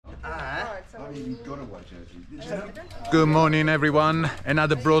Good morning everyone,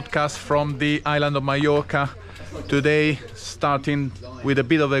 another broadcast from the island of Mallorca. Today starting with a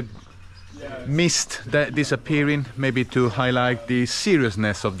bit of a mist that disappearing, maybe to highlight the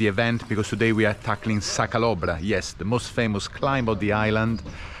seriousness of the event, because today we are tackling Calobra, yes, the most famous climb of the island.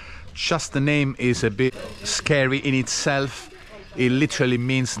 Just the name is a bit scary in itself. It literally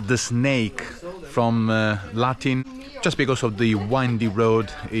means the snake from Latin, just because of the windy road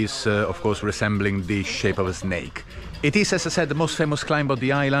is of course resembling the shape of a snake. It is, as I said, the most famous climb of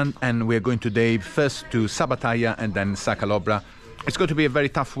the island, and we're going today first to Battalla and then Calobra. It's going to be a very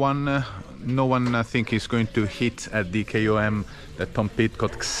tough one. No one, I think, is going to hit at the KOM that Tom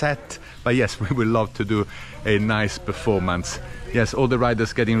Pitcock set, but yes, we would love to do a nice performance. Yes, all the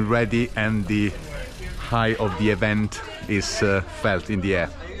riders getting ready and the high of the event is felt in the air.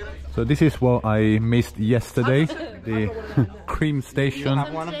 So this is what I missed yesterday, the cream station.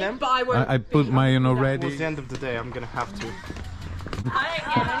 Have one of them? I put mine already. Towards the end of the day, I'm gonna have to. I ain't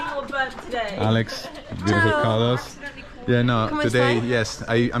getting any more burnt today. Alex, beautiful colors. Yeah, no, today, yes,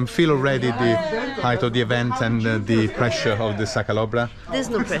 I'm feel already the height of the event and the pressure of the Calobra. There's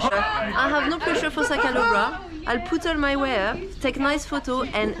no pressure. I have no pressure for Calobra. I'll put on my wear, take nice photo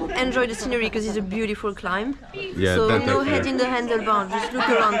and enjoy the scenery because it's a beautiful climb. Yeah, so no head in the handlebar, just look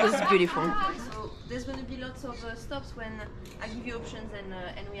around because it's beautiful. So there's going to be lots of stops when I give you options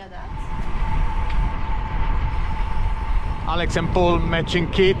and we are that. Alex and Paul matching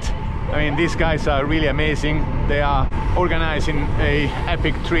kit. I mean, these guys are really amazing. They are organizing a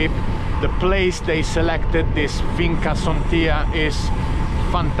epic trip. The place they selected, this Finca Son Tia, is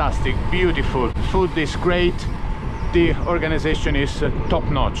fantastic, beautiful. Food is great. The organization is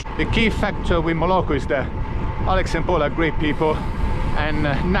top-notch. The key factor with Moloko is that Alex and Paul are great people, and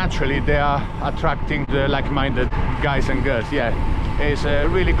naturally they are attracting the like-minded guys and girls. Yeah, it's a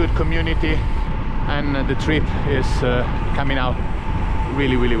really good community, and the trip is coming out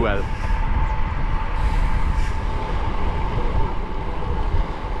really, really well.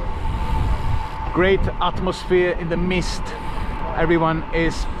 Great atmosphere in the mist. Everyone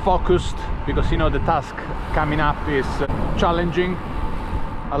is focused because, you know, the task coming up is challenging.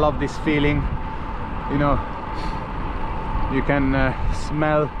 I love this feeling. You know, you can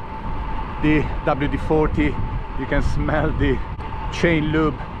smell the WD-40, you can smell the chain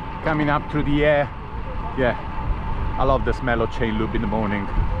lube coming up through the air. Yeah, I love the smell of chain lube in the morning.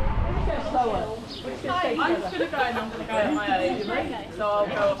 I'm just going to go and I'm going to go at my own, so I'll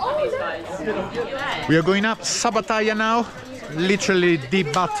go off these guys. We are going up Battalla now, literally the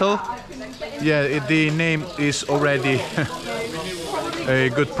battle. Yeah, the name is already a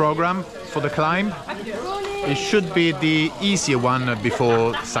good program for the climb. It should be the easier one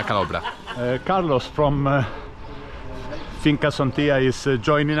before Calobra. Carlos from Finca Son Tia is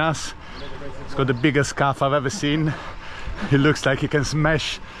joining us. He's got the biggest calf I've ever seen. He looks like he can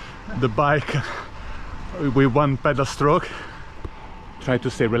smash the bike with one pedal stroke. Try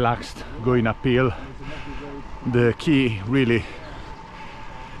to stay relaxed going uphill. The key really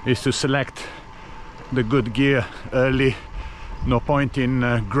is to select the good gear early. No point in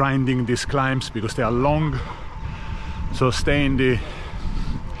grinding these climbs because they are long, so stay in the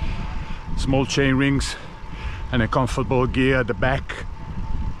small chain rings and a comfortable gear at the back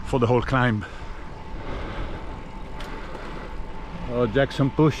for the whole climb. Oh, Jackson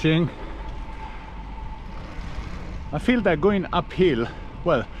pushing. I feel that going uphill,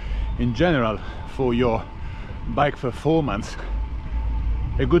 well, in general, for your bike performance,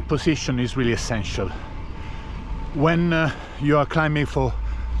 a good position is really essential. When you are climbing for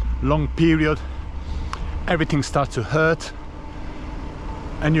long period, everything starts to hurt,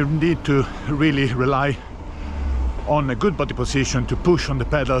 and you need to really rely on a good body position to push on the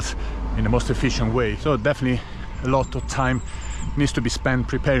pedals in the most efficient way. So definitely a lot of time needs to be spent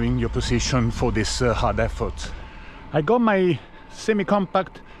preparing your position for this hard effort. I got my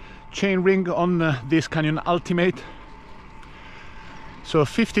semi-compact chain ring on this Canyon Ultimate, so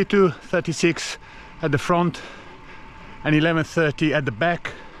 52-36 at the front and 11-30 at the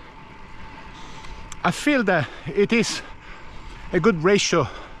back. I feel that it is a good ratio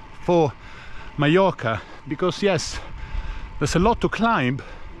for Mallorca because, yes, there's a lot to climb,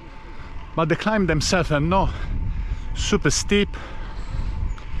 but the climb themselves are not super steep.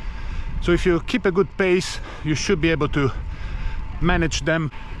 So if you keep a good pace, you should be able to manage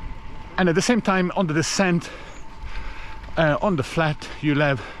them. And at the same time, on the descent, on the flat, you'll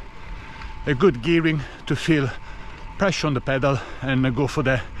have a good gearing to feel pressure on the pedal and go for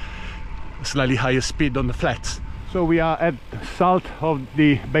the slightly higher speed on the flats. So we are at Salt of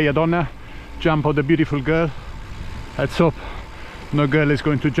the Battalla, jump of the beautiful girl. Let's hope No girl is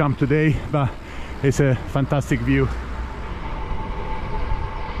going to jump today, but it's a fantastic view.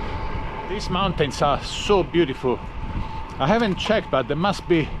 These mountains are so beautiful. I haven't checked, but there must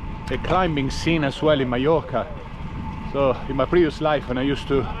be a climbing scene as well in Mallorca. So in my previous life, when I used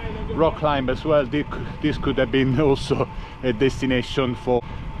to rock climb as well, this could have been also a destination for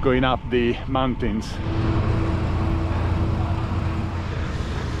going up the mountains.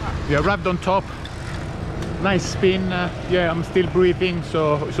 We arrived on top. Nice spin. Yeah, I'm still breathing,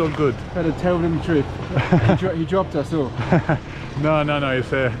 so it's all good. Better tell them the truth. He dropped us all. No,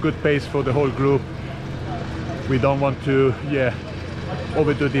 it's a good pace for the whole group. We don't want to,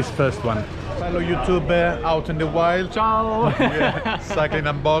 overdo this first one. Fellow YouTuber out in the wild. Ciao! Yeah, cycling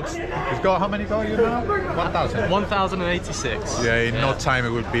unboxed. It's got, how many got you now? 1,000? 1,086. Yeah, in no time it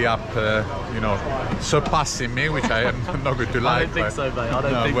will be up, you know, surpassing me, which I am not going to like. I don't think so, mate. I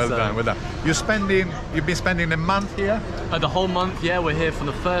don't think well so. Well done. You've been spending a month here? The whole month, yeah. We're here from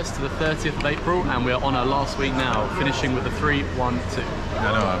the 1st to the 30th of April, and we're on our last week now, finishing with the 3-1-2.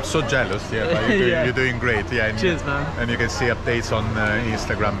 I know, I'm so jealous, but you're doing great. Yeah, and cheers, man. And you can see updates on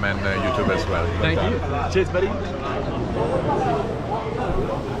Instagram and YouTube as well. Thank you. Cheers, buddy.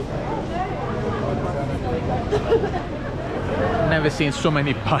 Never seen so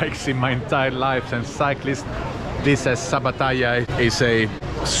many bikes in my entire life, and cyclists. This as Battalla is a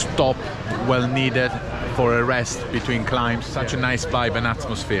stop well needed for a rest between climbs. Such a nice vibe and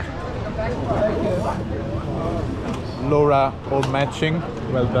atmosphere. Laura, all matching.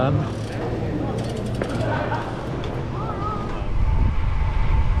 Well done.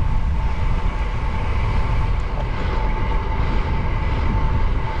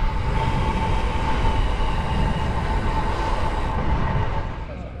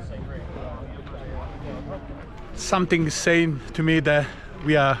 Something is saying to me that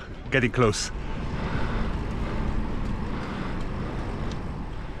we are getting close.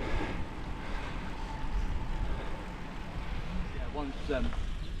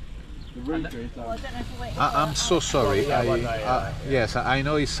 I'm so sorry. Yes, I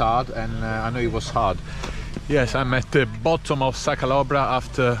know it's hard, and I know it was hard. Yes, I'm at the bottom of Calobra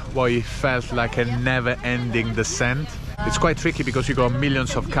after what it felt like a never-ending descent. It's quite tricky because you got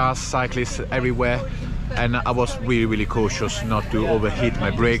millions of cars, cyclists everywhere, and I was really cautious not to overheat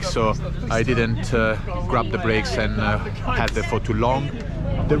my brakes, so I didn't grab the brakes and had them for too long.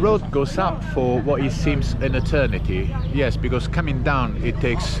 The road goes up for what it seems an eternity. Yes, because coming down it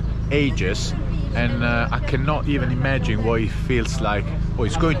takes ages, and I cannot even imagine what it feels like, or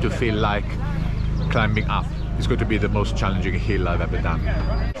it's going to feel like, climbing up. It's going to be the most challenging hill I've ever done.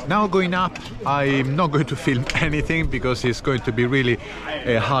 Now going up, I'm not going to film anything because it's going to be really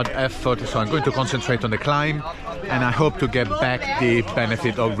a hard effort, so I'm going to concentrate on the climb, and I hope to get back the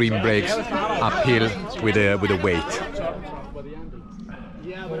benefit of rim brakes uphill with a weight.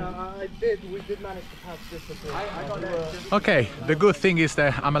 Yeah, but we did manage to pass this before. Okay, the good thing is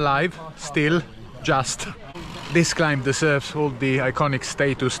that I'm alive, still, just. This climb deserves all the iconic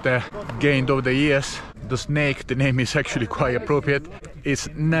status that gained over the years. The snake, the name is actually quite appropriate. It's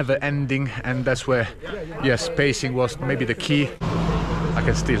never ending, and that's where, yes, pacing was maybe the key. I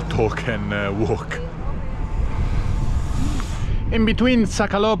can still talk and walk. In between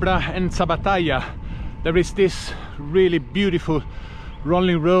Calobra and Battalla, there is this really beautiful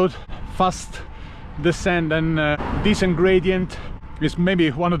rolling road, fast descent and decent gradient. Is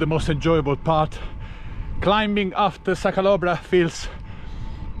maybe one of the most enjoyable part. Climbing after Calobra feels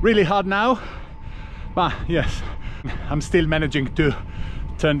really hard now, but yes, I'm still managing to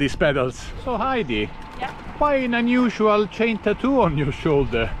turn these pedals. So Heidi, yeah. Quite an unusual chain tattoo on your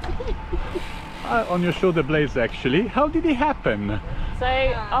shoulder. On your shoulder blades actually. How did it happen? So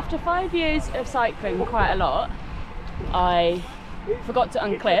after 5 years of cycling quite a lot, I forgot to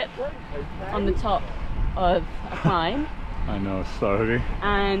unclip on the top of a climb. I know, sorry.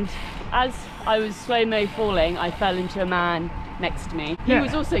 And as I was slow-mo falling, I fell into a man next to me. He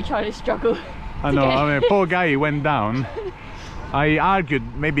was also trying to struggle. I know, I mean, poor guy, he went down. I argued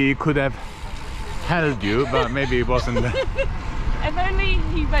maybe he could have held you, but maybe it wasn't. If only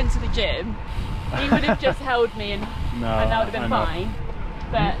he went to the gym, he would have just held me and that would have been fine.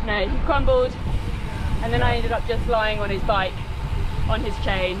 But no, he crumbled, and then I ended up just lying on his bike, on his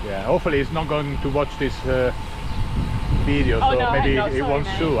chain. Yeah, hopefully he's not going to watch this video, so no, maybe sorry, won't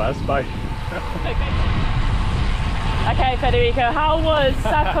sue us. Bye. Okay, Federico, how was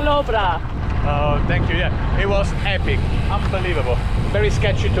Calobra? Oh, thank you. Yeah, it was epic, unbelievable. Very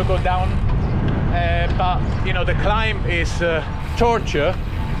sketchy to go down, but you know the climb is torture,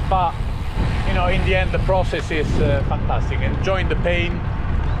 but you know in the end the process is fantastic. Enjoying the pain,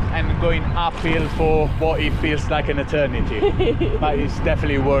 and going uphill for what it feels like an eternity. But it's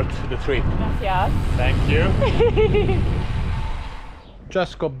definitely worth the trip. Gracias. Thank you.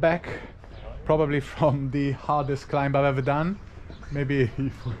 Just got back, probably from the hardest climb I've ever done. Maybe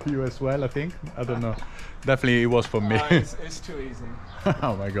for you as well, I think. I don't know. Definitely it was for me. It's too easy.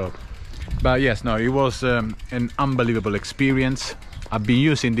 Oh my god. But yes, no, it was an unbelievable experience. I've been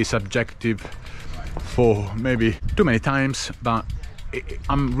using this objective for maybe too many times, but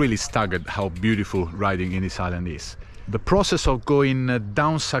I'm really staggered how beautiful riding in this island is. The process of going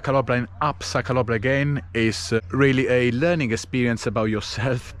down Sa Calobra and up Sa Calobra again is really a learning experience about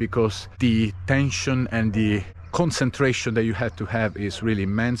yourself, because the tension and the concentration that you have to have is really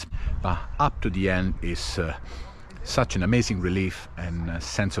immense, but up to the end is such an amazing relief and a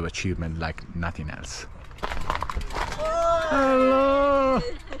sense of achievement like nothing else. Hello!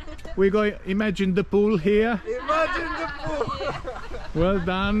 We're going, imagine the pool here. Imagine the pool! Well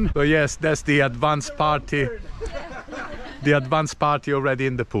done. So yes, that's the advanced party. The advanced party already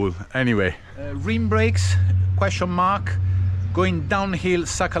in the pool. Anyway, rim brakes, question mark. Going downhill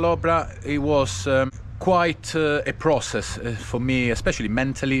Sa Calobra, it was quite a process for me, especially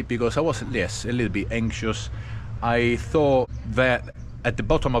mentally, because I was, yes, a little bit anxious. I thought that at the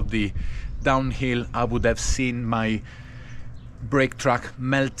bottom of the downhill I would have seen my brake track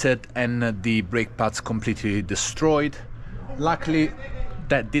melted and the brake pads completely destroyed. Luckily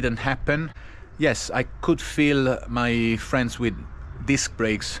that didn't happen. Yes, I could feel my friends with disc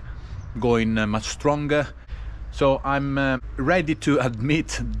brakes going much stronger. So I'm ready to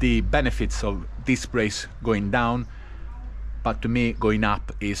admit the benefits of disc brakes going down, but to me going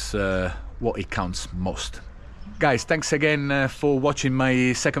up is what it counts most. Guys, thanks again for watching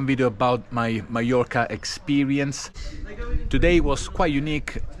my second video about my Mallorca experience. Today was quite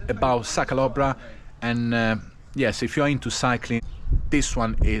unique about Sa Calobra, and yes, if you're into cycling, this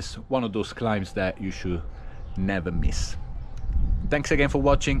one is one of those climbs that you should never miss. Thanks again for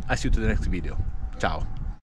watching. I'll see you to the next video. Ciao.